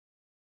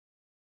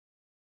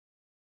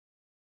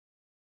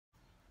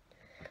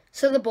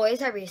So the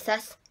boys at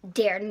recess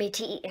dared me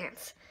to eat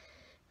ants.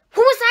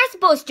 What was I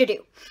supposed to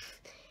do?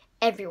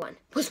 Everyone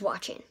was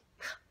watching.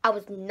 I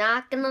was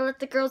not going to let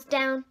the girls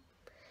down.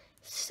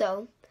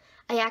 So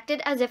I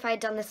acted as if I had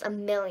done this a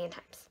million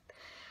times.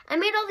 I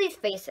made all these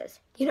faces,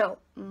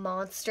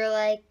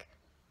 monster-like.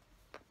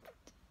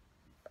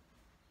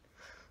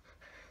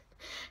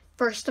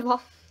 First of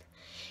all,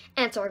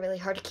 ants are really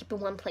hard to keep in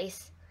one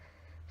place.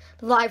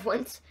 Live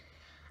ones,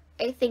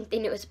 I think they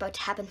knew it was about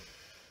to happen.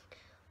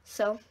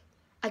 So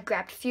I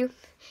grabbed a few,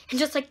 and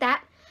just like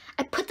that,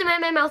 I put them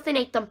in my mouth and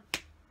ate them.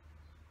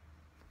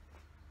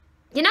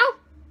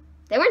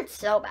 They weren't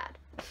so bad.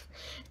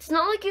 It's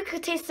not like you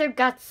could taste their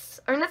guts,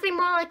 or nothing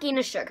more like eating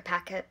a sugar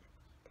packet.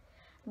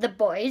 The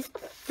boys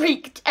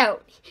freaked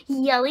out,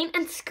 yelling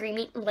and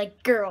screaming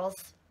like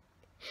girls.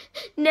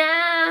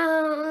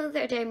 Now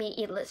they're daring me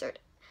to eat a lizard.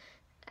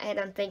 I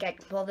don't think I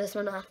can pull this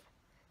one off.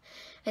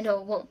 I know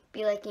it won't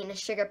be like eating a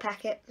sugar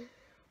packet.